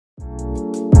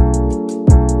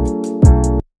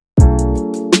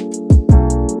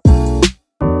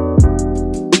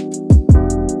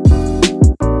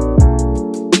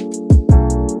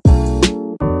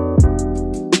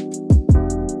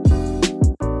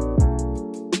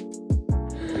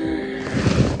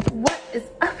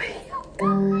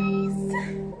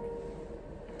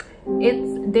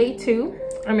It's day 2.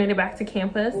 I made it back to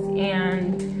campus,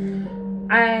 and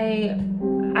I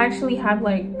actually have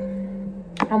like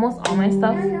almost all my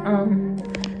stuff.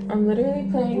 I'm literally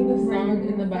playing the song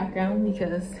in the background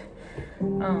because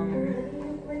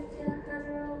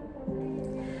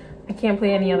I can't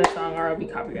play any other song or I'll be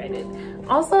copyrighted.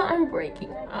 Also, I'm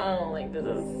breaking. Oh, like this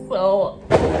is so.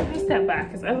 Let me step back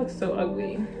because I look so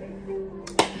ugly.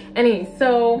 Anyway,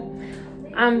 so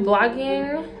I'm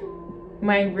vlogging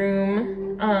my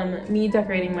room, me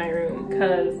decorating my room,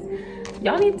 because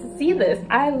y'all need to see this.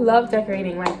 I love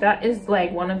decorating. Like, that is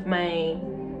like one of my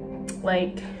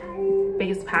like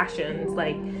biggest passions.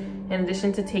 Like, in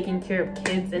addition to taking care of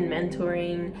kids and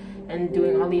mentoring and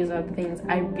doing all these other things,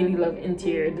 I really love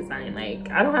interior design. Like,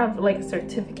 I don't have like a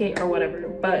certificate or whatever,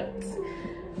 but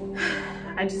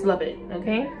I just love it.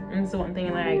 Okay, and it's the one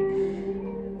thing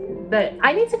that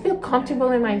I need to feel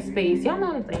comfortable in my space. Y'all know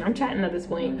what I'm saying. I'm chatting at this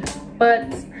point,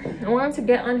 but I wanted to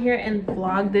get on here and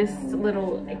vlog this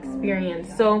little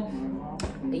experience. So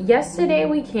yesterday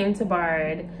we came to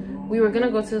Bard. We were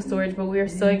gonna go to the storage, but we were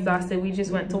so exhausted. We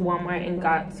just went to Walmart and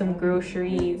got some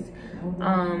groceries.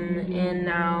 And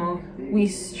now we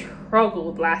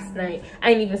struggled last night.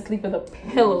 I didn't even sleep with a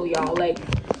pillow, y'all. Like,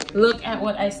 look at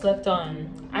what I slept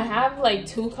on. I have like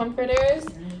 2 comforters.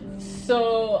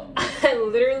 So I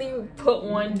literally put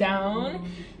one down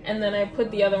and then I put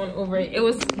the other one over it. It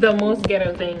was the most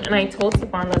ghetto thing. And I told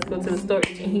Stefan, let's go to the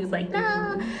storage. And he was like,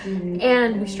 nah.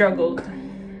 And we struggled.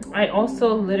 I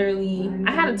also literally,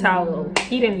 I had a towel.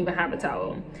 He didn't even have a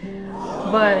towel.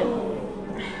 But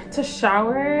to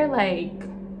shower, like,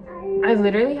 I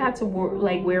literally had to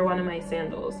wear one of my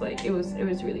sandals. Like, it was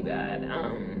really bad.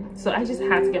 So I just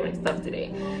had to get my stuff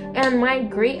today. And my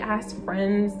great ass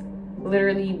friends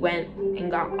literally went and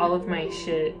got all of my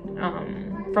shit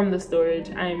from the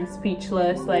storage. I'm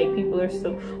speechless. Like, people are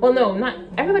so, well, no, not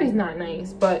everybody's not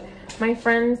nice, but my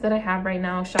friends that I have right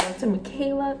now, shout out to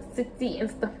Michaela, Sitsi,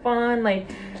 and Stefan, like,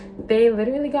 they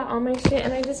literally got all my shit,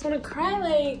 and I just want to cry.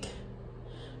 Like,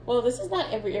 well, this is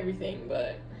not everything,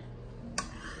 but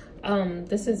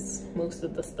this is most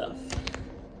of the stuff.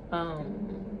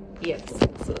 Yes,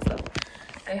 most of the stuff.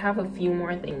 I have a few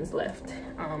more things left,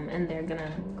 and they're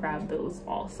gonna grab those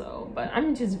also. But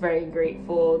I'm just very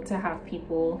grateful to have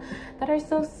people that are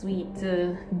so sweet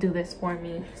to do this for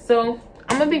me. So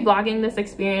I'm gonna be vlogging this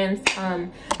experience.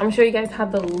 I'm gonna show you guys how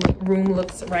the room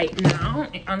looks right now.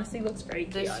 It honestly looks very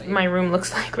chaotic. My room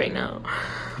looks like right now.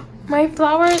 My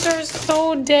flowers are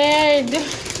so dead.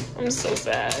 I'm so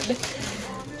sad.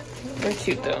 They're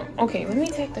cute though. Okay, let me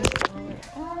take this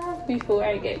off before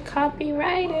I get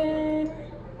copyrighted.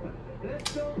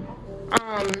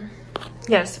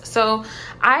 Yes, so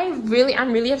I'm really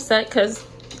upset because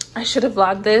I should have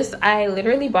vlogged this. I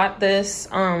literally bought this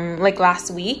like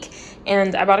last week,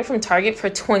 and I bought it from Target for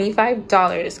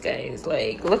 $25, guys.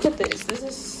 Like, look at this. This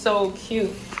is so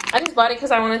cute. I just bought it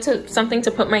because I wanted something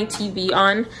to put my TV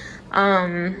on.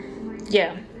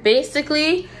 Yeah,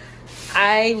 basically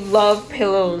I love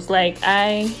pillows. Like,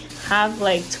 I have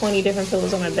like 20 different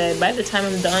pillows on my bed. By the time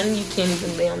I'm done, you can't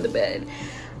even lay on the bed.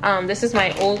 This is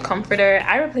my old comforter.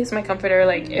 I replace my comforter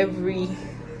like every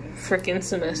freaking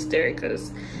semester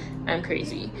because I'm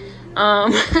crazy.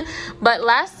 But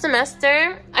last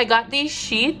semester I got these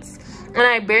sheets and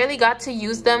I barely got to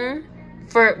use them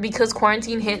because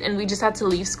quarantine hit and we just had to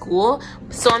leave school.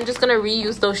 So I'm just gonna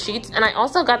reuse those sheets. And I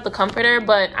also got the comforter,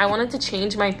 but I wanted to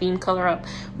change my theme color up.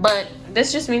 But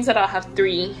this just means that I'll have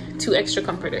 2 extra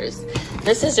comforters.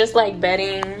 This is just like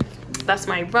bedding. That's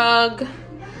my rug.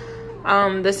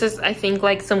 This is, I think,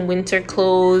 like some winter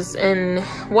clothes and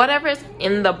whatever's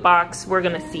in the box we're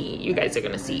gonna see. You guys are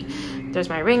gonna see. There's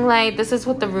my ring light. This is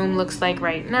what the room looks like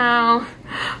right now.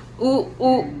 Ooh,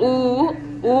 ooh, ooh,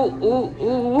 ooh, ooh,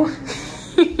 ooh.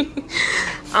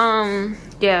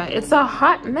 Yeah, it's a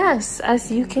hot mess,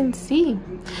 as you can see.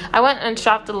 I went and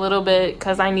shopped a little bit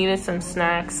because I needed some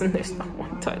snacks, and there's no more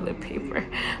toilet paper.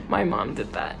 My mom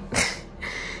did that.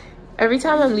 Every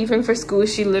time I'm leaving for school,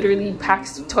 she literally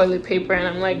packs toilet paper, and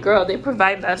I'm like, girl, they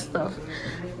provide that stuff.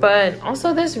 But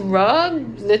also, this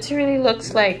rug literally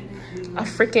looks like a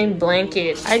freaking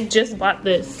blanket. I just bought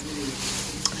this.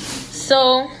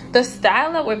 So the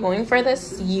style that we're going for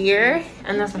this year,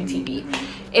 and that's my TV,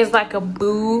 is like a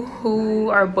boohoo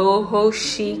or boho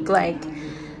chic, like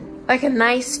like a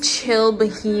nice chill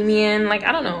bohemian, like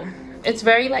I don't know, it's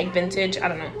very like vintage, I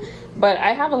don't know, but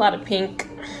I have a lot of pink.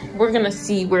 We're gonna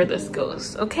see where this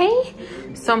goes, okay?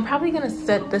 So I'm probably gonna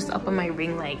set this up on my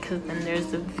ring light because then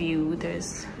there's a view,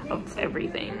 there's of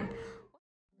everything.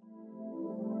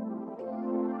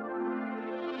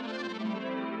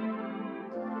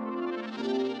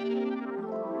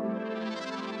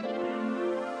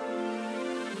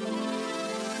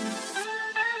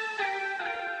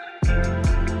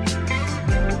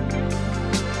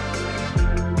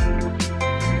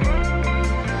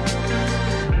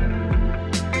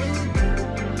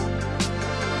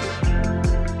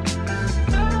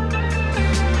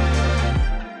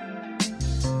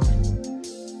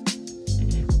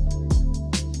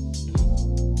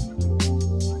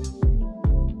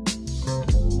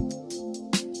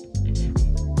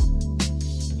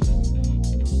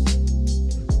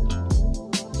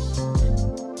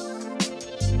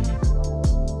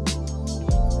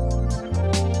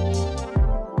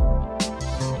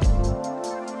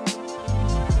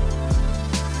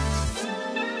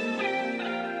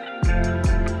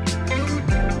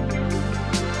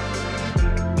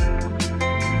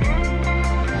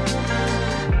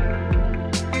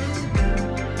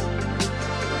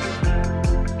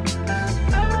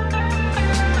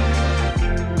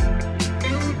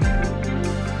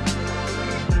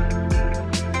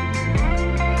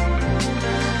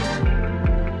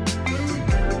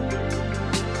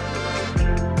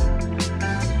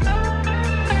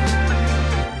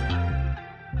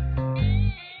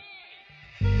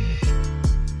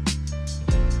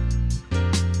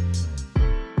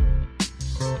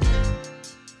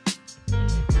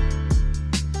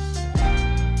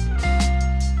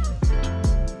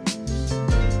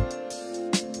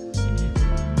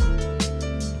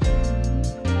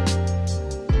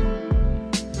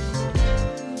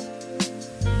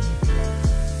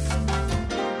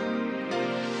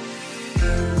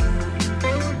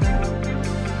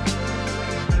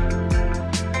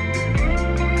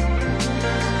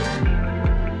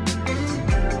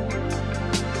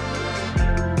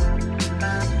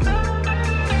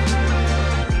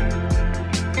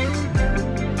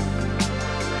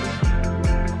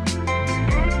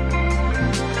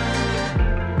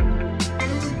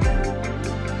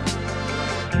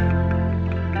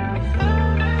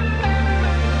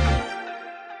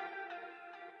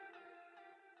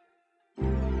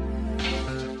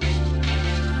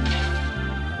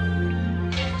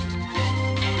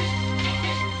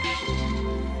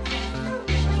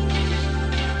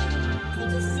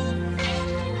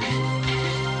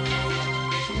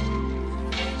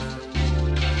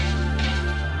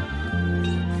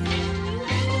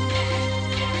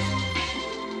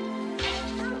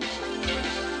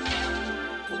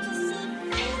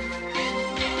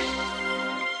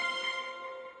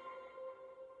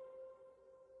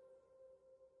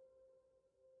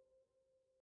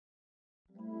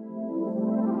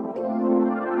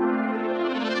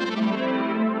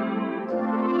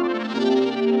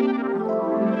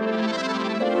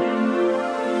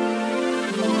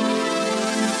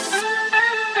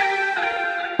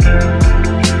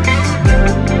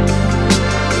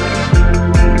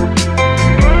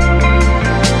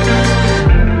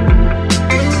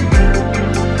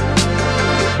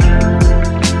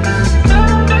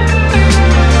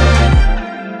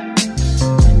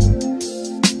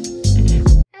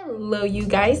 You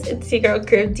guys, it's your girl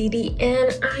Curve Didi,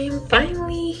 and I am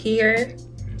finally here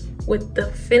with the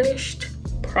finished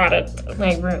product of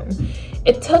my room.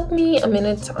 It took me a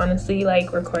minute to honestly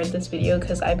like record this video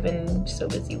because I've been so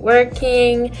busy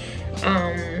working.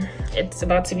 It's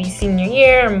about to be senior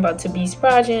year. I'm about to be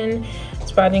sprogging.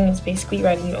 Sprogging is basically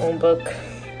writing your own book.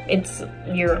 It's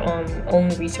your own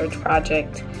research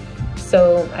project.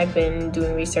 So I've been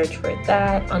doing research for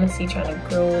that, honestly trying to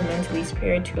grow mentally,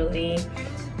 spiritually.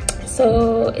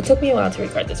 So it took me a while to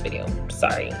record this video,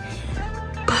 sorry.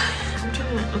 I'm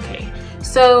trying to, okay.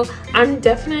 So I'm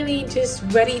definitely just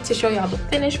ready to show y'all the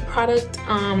finished product.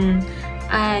 I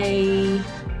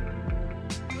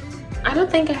don't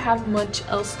think I have much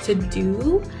else to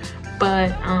do,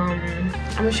 but I'm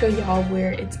gonna show y'all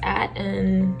where it's at,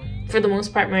 and for the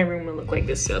most part my room will look like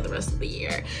this throughout the rest of the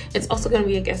year. It's also gonna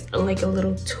be, I guess, like a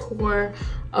little tour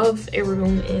of a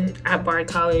room at Bard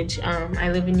College.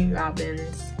 I live in New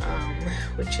Robbins,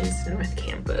 which is North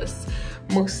Campus.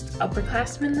 Most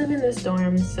upperclassmen live in this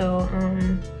dorm, so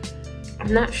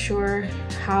I'm not sure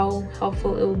how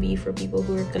helpful it will be for people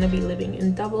who are going to be living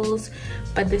in doubles,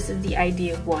 but this is the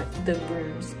idea of what the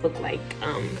rooms look like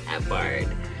at Bard.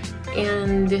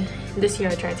 And this year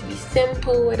I tried to be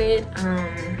simple with it.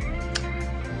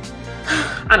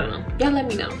 I don't know, y'all let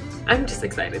me know. I'm just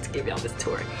excited to give y'all this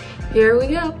tour. Here we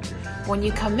go. When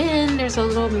you come in, there's a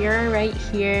little mirror right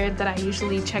here that I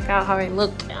usually check out how I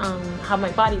look, how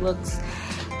my body looks.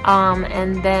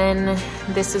 And then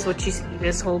this is what you see,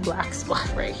 this whole black spot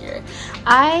right here.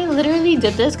 I literally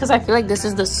did this because I feel like this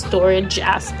is the storage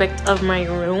aspect of my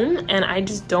room, and I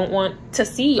just don't want to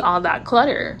see all that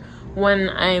clutter when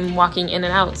I'm walking in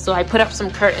and out. So I put up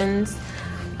some curtains.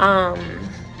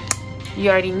 You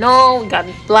already know, got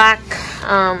black,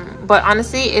 but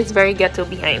honestly it's very ghetto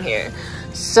behind here.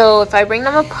 So if I bring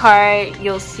them apart,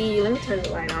 you'll see, let me turn the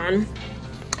light on,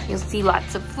 you'll see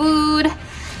lots of food.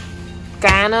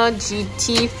 Guyana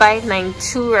GT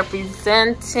 592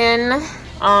 representing.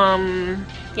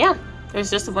 Yeah, there's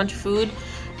just a bunch of food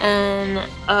and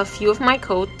a few of my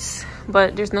coats,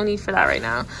 but there's no need for that right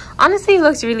now. Honestly, it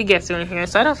looks really ghetto in here,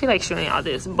 so I don't feel like showing all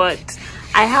this, but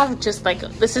I have just like,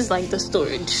 this is like the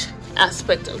storage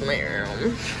aspect of my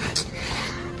room.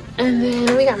 And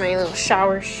then we got my little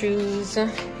shower shoes.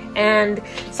 And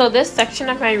so this section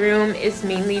of my room is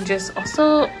mainly just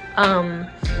also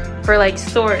for like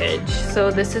storage.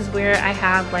 So this is where I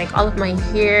have like all of my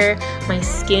hair, my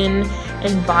skin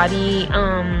and body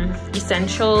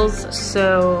essentials.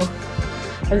 So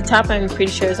at the top I'm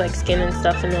pretty sure is like skin and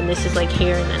stuff, and then this is like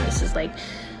hair, and then this is like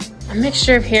a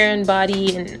mixture of hair and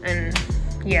body, and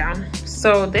yeah.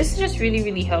 So this just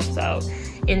really helps out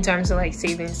in terms of like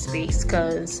saving space,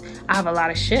 because I have a lot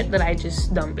of shit that I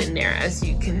just dump in there, as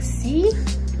you can see.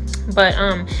 But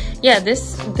yeah,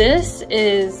 this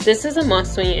is a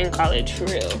must when you're in college, for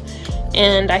real.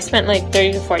 And I spent like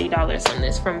 $30 to $40 on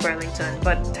this from Burlington,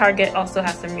 but Target also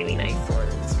has some really nice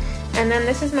ones. And then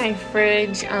this is my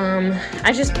fridge.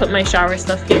 I just put my shower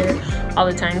stuff here all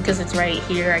the time because it's right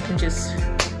here. I can just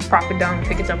prop it down,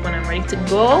 pick it up when I'm ready to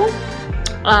go.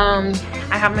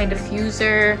 I have my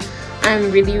diffuser.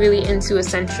 I'm really into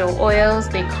essential oils.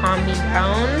 They calm me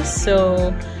down.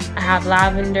 So I have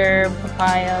lavender,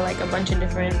 papaya, like a bunch of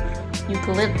different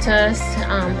eucalyptus,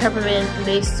 peppermint.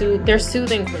 They're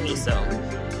soothing for me, so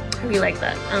I really like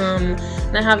that.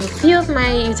 And I have a few of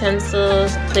my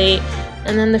utensils, plate,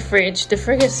 and then the fridge. The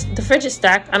fridge is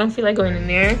stacked. I don't feel like going in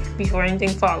there before anything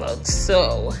falls out.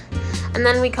 So, and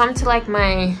then we come to like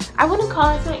my, I wouldn't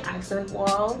call it my accent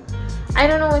wall. I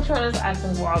don't know which one is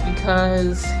accent wall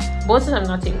because both of them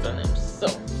got things on them, so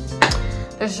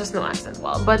there's just no accent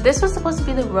wall. But this was supposed to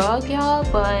be the rug, y'all,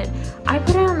 but I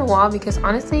put it on the wall because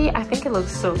honestly I think it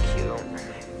looks so cute,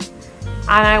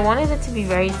 and I wanted it to be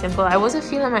very simple. I wasn't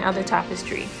feeling my other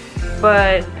tapestry,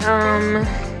 but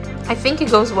I think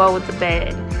it goes well with the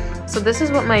bed. So this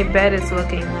is what my bed is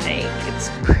looking like.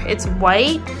 It's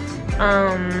white,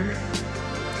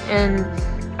 and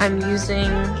I'm using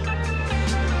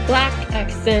black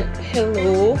accent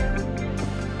pillow,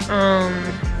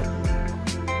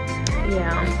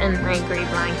 yeah, and my gray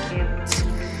blanket.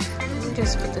 Let me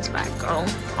just put this back.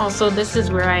 Also this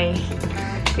is where I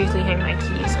usually hang my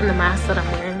keys and the mask that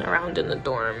I'm wearing around in the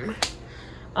dorm.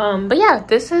 But yeah,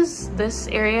 this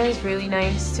area is really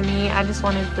nice to me. I just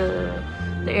wanted the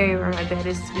area where my bed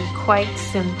is to be quite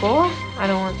simple. I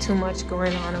don't want too much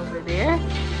going on over there.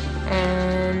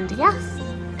 And yeah,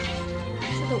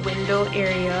 the window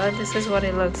area, this is what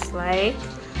it looks like.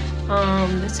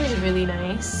 This is really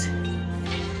nice.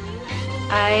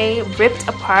 I ripped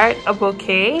apart a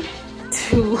bouquet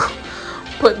to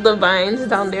put the vines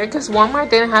down there because Walmart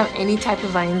didn't have any type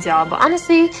of vines, y'all. But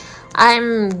honestly,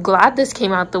 I'm glad this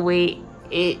came out the way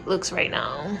it looks right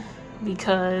now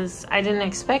because I didn't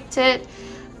expect it.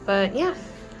 But yeah,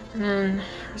 and then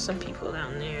there's some people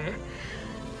down there.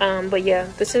 But yeah,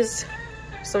 this is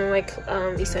some of my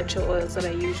essential oils that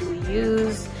I usually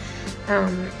use.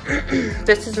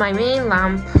 This is my main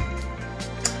lamp.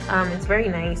 It's very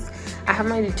nice. I have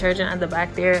my detergent at the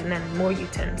back there, and then more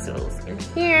utensils in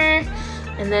here.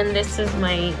 And then this is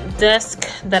my desk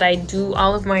that I do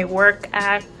all of my work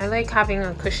at. I like having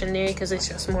a cushion there because it's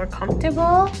just more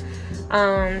comfortable.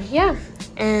 Yeah,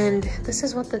 and this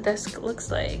is what the desk looks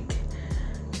like.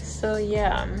 So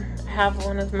yeah, I have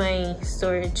one of my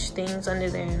storage things under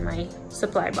there and my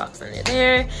supply box under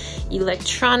there,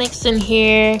 electronics in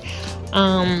here,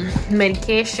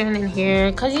 medication in here,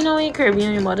 because you know in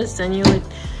Caribbean your mother send you like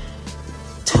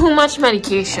too much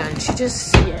medication. She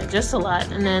just, yeah, just a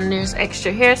lot. And then there's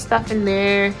extra hair stuff in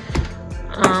there.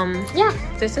 Yeah,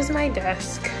 this is my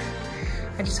desk.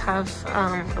 I just have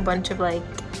a bunch of like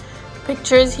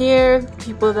pictures here,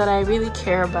 people that I really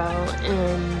care about,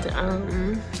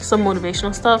 and some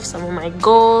motivational stuff, some of my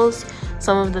goals,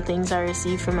 some of the things I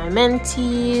received from my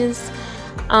mentees.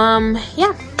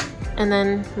 Yeah, and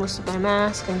then most of my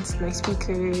masks and my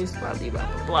speakers, blah blah blah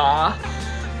blah blah.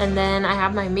 And then I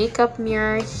have my makeup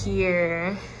mirror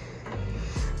here.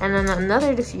 And then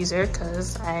another diffuser,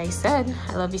 because I said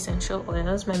I love essential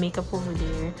oils. My makeup over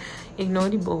there. Ignore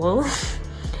the bowl.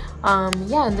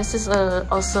 Yeah, and this is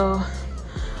also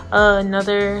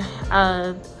another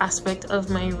aspect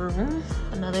of my room.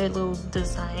 Another little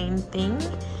design thing.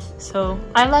 So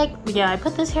I like, yeah, I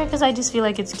put this here because I just feel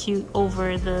like it's cute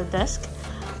over the desk.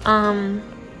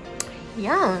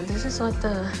 Yeah, this is what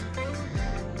the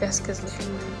desk is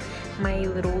looking like. My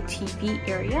little TV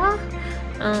area.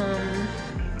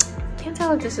 Can't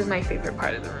tell if this is my favorite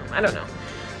part of the room. I don't know,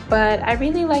 but I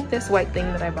really like this white thing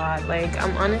that I bought. Like,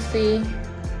 I'm honestly,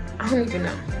 I don't even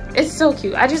know. It's so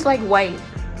cute. I just like white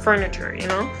furniture, you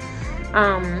know.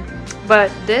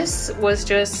 But this was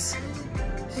just,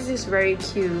 this is just very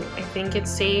cute. I think it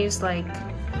saves like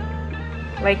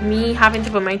me having to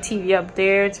put my TV up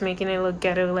there to making it look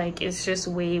ghetto. Like, it's just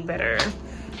way better.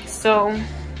 So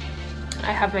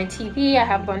I have my TV. I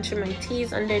have a bunch of my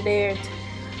teas under there.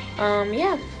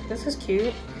 Yeah, this is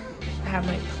cute. I have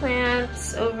my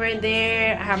plants over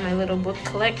there. I have my little book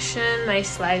collection, my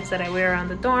slides that I wear around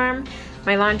the dorm,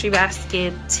 my laundry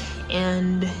basket,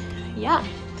 and yeah,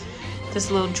 this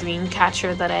little dream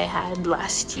catcher that I had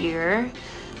last year.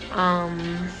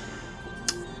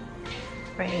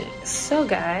 Right, so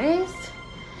guys,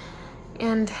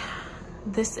 and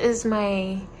this is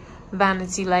my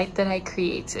vanity light that I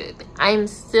created. I'm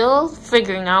still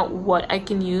figuring out what I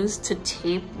can use to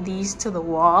tape these to the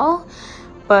wall,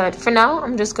 but for now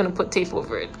I'm just gonna put tape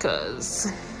over it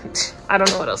because I don't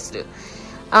know what else to do.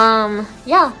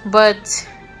 Yeah, but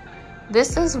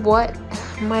this is what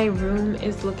my room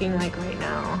is looking like right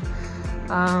now.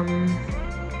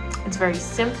 It's very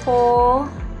simple.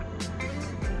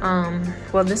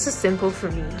 Well, this is simple for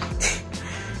me.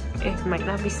 It might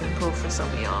not be simple for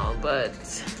some of y'all, but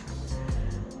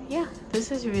yeah,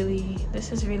 this is really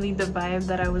the vibe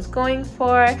that I was going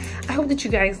for. I hope that you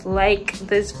guys like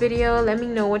this video. Let me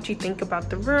know what you think about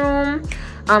the room.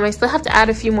 I still have to add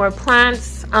a few more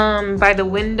plants by the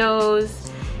windows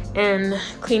and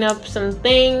clean up some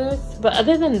things, but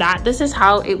other than that, this is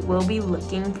how it will be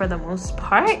looking for the most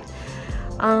part.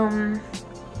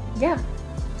 Yeah,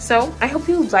 so I hope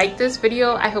you like this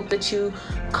video. I hope that you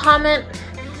comment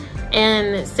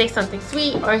and say something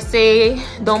sweet, or say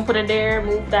don't put it there,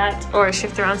 move that, or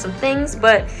shift around some things.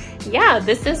 But yeah,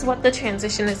 this is what the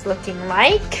transition is looking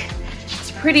like.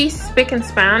 It's pretty spick and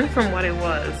span from what it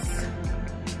was.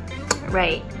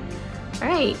 Right. All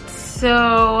right,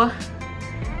 so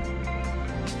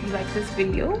if you like this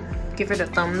video, give it a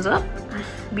thumbs up.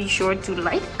 Be sure to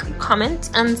like, comment,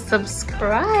 and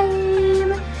subscribe.